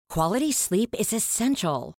Quality sleep is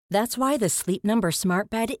essential. That's why the Sleep Number Smart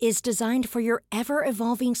Bed is designed for your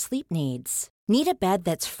ever-evolving sleep needs. Need a bed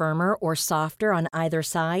that's firmer or softer on either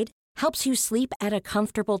side? Helps you sleep at a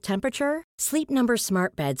comfortable temperature? Sleep Number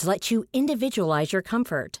Smart Beds let you individualize your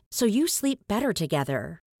comfort, so you sleep better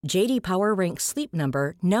together. J.D. Power ranks Sleep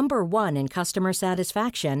Number number 1 in customer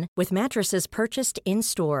satisfaction with mattresses purchased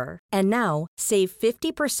in-store. And now, save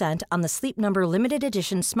 50% on the Sleep Number Limited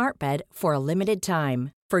Edition Smart Bed for a limited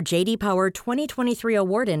time. For J.D. Power 2023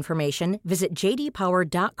 award information, visit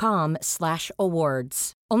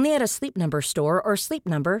jdpower.com/awards. Only at a Sleep Number store or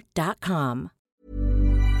sleepnumber.com.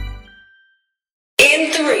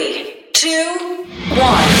 In 3, 2,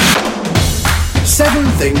 1. 7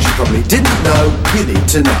 things you probably didn't know you need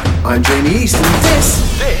to know. I'm Jamie East and this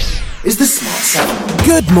is the Smart 7.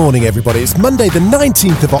 Good morning, everybody. It's Monday the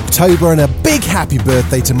 19th of October and a big happy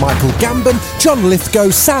birthday to Michael Gambon, John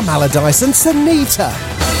Lithgow, Sam Allardyce and Sunita.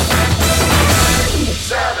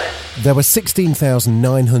 7. There were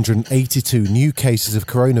 16,982 new cases of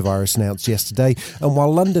coronavirus announced yesterday, and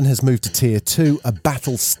while London has moved to Tier 2, a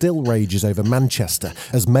battle still rages over Manchester,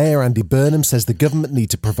 as Mayor Andy Burnham says the government need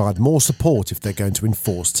to provide more support if they're going to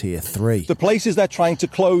enforce Tier 3. The places they're trying to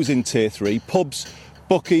close in Tier 3, pubs,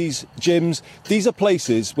 bookies, gyms, these are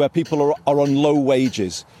places where people are on low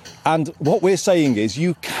wages. And what we're saying is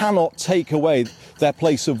you cannot take away their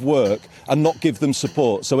place of work and not give them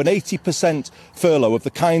support. So an 80% furlough of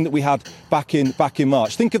the kind that we had back in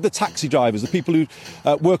March. Think of the taxi drivers, the people who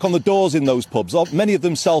work on the doors in those pubs, many of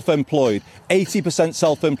them self-employed, 80%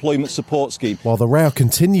 self-employment support scheme. While the row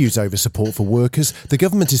continues over support for workers, the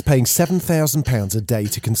government is paying £7,000 a day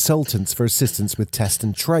to consultants for assistance with test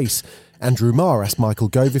and trace. Andrew Marr asked Michael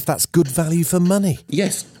Gove if that's good value for money.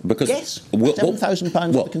 Yes, because... Yes,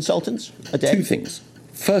 £7,000 for the consultants a day. 2 things.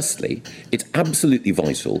 Firstly, it's absolutely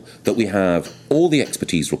vital that we have all the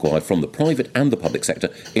expertise required from the private and the public sector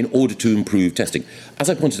in order to improve testing. As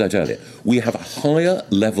I pointed out earlier, we have a higher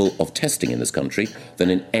level of testing in this country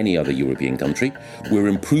than in any other European country. We're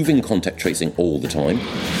improving contact tracing all the time.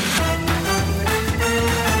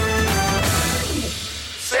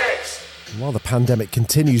 While the pandemic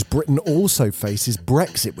continues, Britain also faces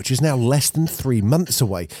Brexit, which is now less than 3 months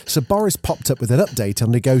away. So Boris popped up with an update on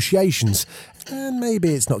negotiations. And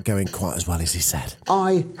maybe it's not going quite as well as he said.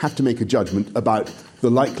 I have to make a judgment about the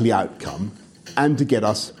likely outcome and to get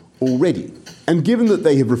us all ready. And given that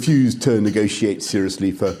they have refused to negotiate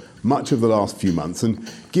seriously for much of the last few months, and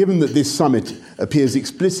given that this summit appears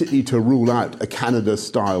explicitly to rule out a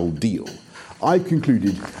Canada-style deal, I've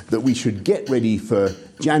concluded that we should get ready for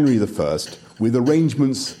January the 1st with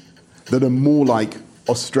arrangements that are more like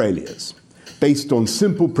Australia's, based on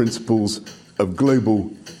simple principles of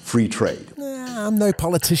global free trade. I'm no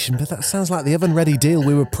politician, but that sounds like the oven-ready deal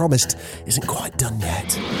we were promised isn't quite done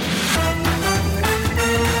yet.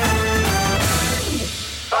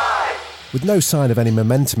 With no sign of any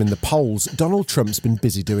momentum in the polls, Donald Trump's been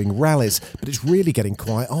busy doing rallies, but it's really getting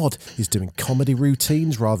quite odd. He's doing comedy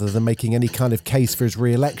routines rather than making any kind of case for his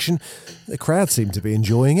re-election. The crowd seem to be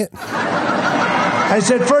enjoying it. I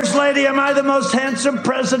said, First Lady, am I the most handsome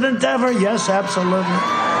president ever? Yes, absolutely.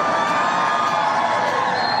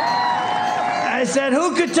 I said,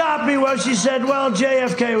 who could top me? Well, she said, well,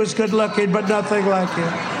 JFK was good looking, but nothing like you.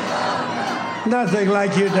 Nothing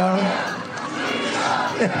like you, darling.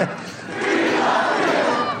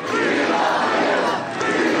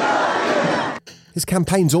 His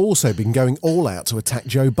campaign's also been going all out to attack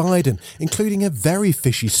Joe Biden, including a very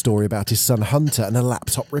fishy story about his son Hunter and a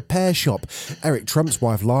laptop repair shop. Eric Trump's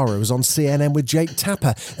wife Lara was on CNN with Jake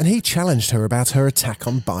Tapper, and he challenged her about her attack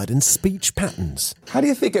on Biden's speech patterns. How do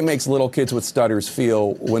you think it makes little kids with stutters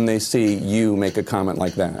feel when they see you make a comment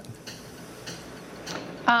like that?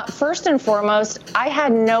 First and foremost, I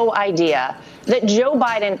had no idea that Joe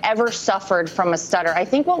Biden ever suffered from a stutter. I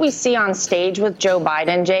think what we see on stage with Joe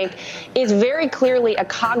Biden, Jake, is very clearly a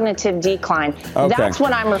cognitive decline. Okay. That's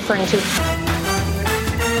what I'm referring to.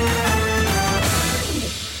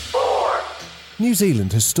 New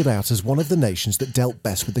Zealand has stood out as one of the nations that dealt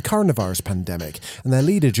best with the coronavirus pandemic, and their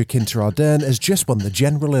leader Jacinta Ardern has just won the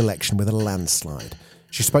general election with a landslide.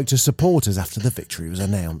 She spoke to supporters after the victory was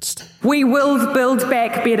announced. We will build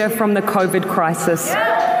back better from the COVID crisis.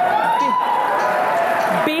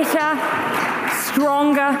 Better,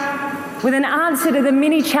 stronger, with an answer to the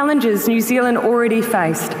many challenges New Zealand already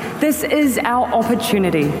faced. This is our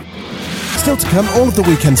opportunity. Still to come, all of the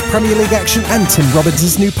weekend's Premier League action and Tim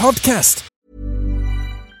Robbins' new podcast.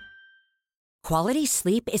 Quality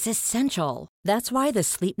sleep is essential. That's why the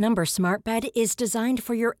Sleep Number Smart Bed is designed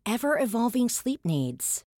for your ever-evolving sleep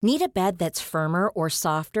needs. Need a bed that's firmer or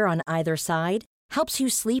softer on either side? helps you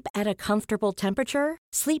sleep at a comfortable temperature?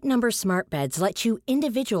 Sleep Number Smart Beds let you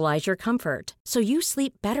individualize your comfort so you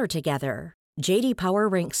sleep better together. J.D. Power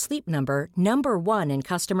ranks Sleep Number number 1 in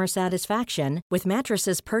customer satisfaction with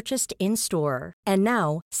mattresses purchased in-store. And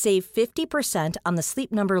now, save 50% on the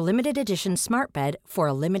Sleep Number Limited Edition Smart Bed for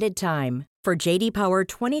a limited time. For J.D. Power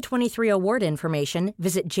 2023 award information,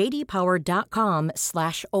 visit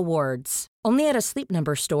jdpower.com/awards. Only at a Sleep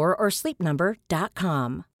Number store or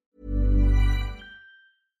sleepnumber.com.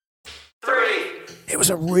 It was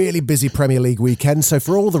a really busy Premier League weekend, so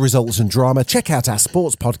for all the results and drama, check out our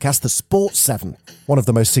sports podcast, The Sports 7. One of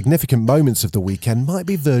the most significant moments of the weekend might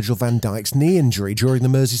be Virgil van Dijk's knee injury during the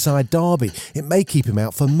Merseyside derby. It may keep him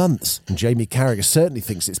out for months, and Jamie Carragher certainly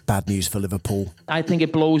thinks it's bad news for Liverpool. I think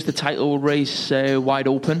it blows the title race wide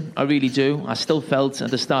open. I really do. I still felt at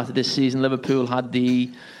the start of this season Liverpool had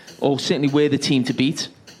certainly were the team to beat.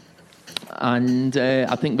 And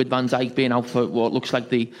I think with Van Dijk being out for what looks like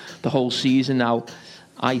the whole season now,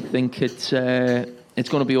 I think it's going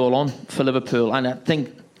to be all on for Liverpool. And I think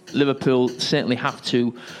Liverpool certainly have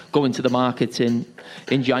to go into the market in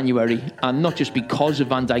January. And not just because of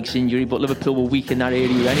Van Dijk's injury, but Liverpool were weak in that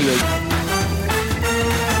area anyway.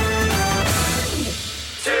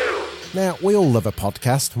 Now, we all love a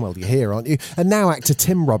podcast. Well, you're here, aren't you? And now actor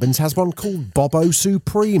Tim Robbins has one called Bobo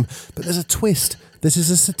Supreme. But there's a twist. This is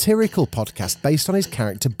a satirical podcast based on his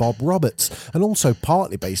character Bob Roberts, and also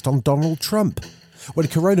partly based on Donald Trump. When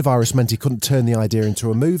coronavirus meant he couldn't turn the idea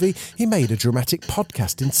into a movie, he made a dramatic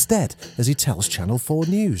podcast instead, as he tells Channel 4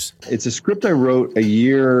 News. It's a script I wrote a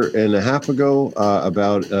year and a half ago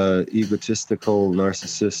about egotistical,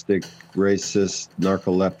 narcissistic, racist,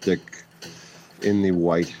 narcoleptic in the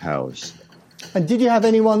White House. And did you have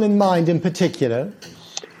anyone in mind in particular?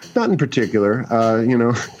 Not in particular,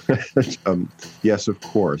 yes, of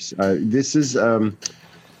course. This is,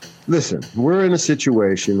 listen, we're in a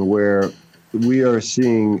situation where we are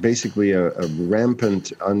seeing basically a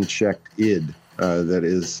rampant, unchecked id that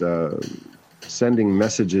is sending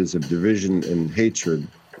messages of division and hatred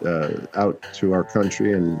out to our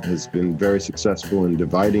country and has been very successful in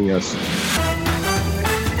dividing us.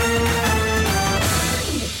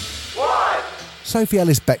 Sophie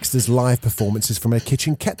Ellis-Bextor's live performances from her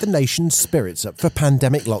kitchen kept the nation's spirits up for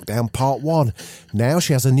Pandemic Lockdown Part 1. Now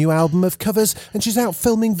she has a new album of covers and she's out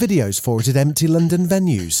filming videos for it at empty London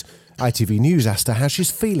venues. ITV News asked her how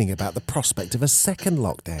she's feeling about the prospect of a second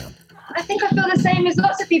lockdown. I think I feel the same as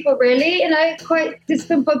lots of people, really. Quite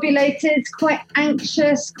discombobulated, quite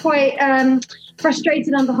anxious, quite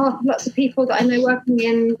frustrated on behalf of lots of people that I know working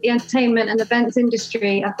in the entertainment and events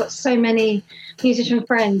industry. I've got so many musician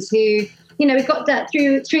friends who... we got that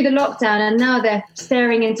through the lockdown, and now they're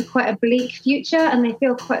staring into quite a bleak future, and they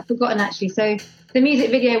feel quite forgotten, actually. So the music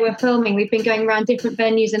video we're filming, we've been going around different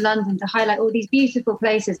venues in London to highlight all these beautiful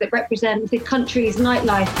places that represent the country's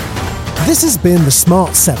nightlife. This has been The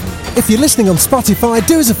Smart 7. If you're listening on Spotify,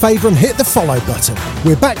 do us a favour and hit the follow button.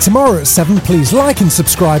 We're back tomorrow at 7. Please like and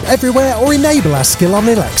subscribe everywhere or enable our skill on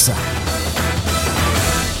Alexa.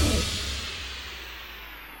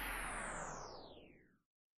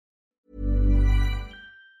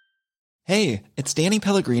 Hey, it's Danny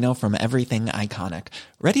Pellegrino from Everything Iconic.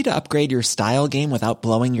 Ready to upgrade your style game without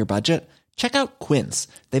blowing your budget? Check out Quince.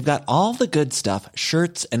 They've got all the good stuff,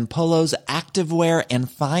 shirts and polos, activewear, and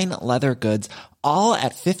fine leather goods, all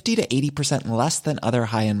at 50 to 80% less than other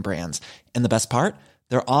high-end brands. And the best part?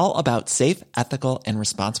 They're all about safe, ethical, and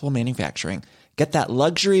responsible manufacturing. Get that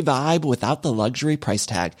luxury vibe without the luxury price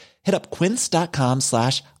tag. Hit up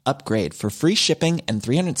quince.com/upgrade for free shipping and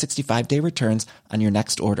 365-day returns on your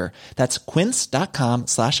next order. That's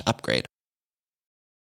quince.com/upgrade.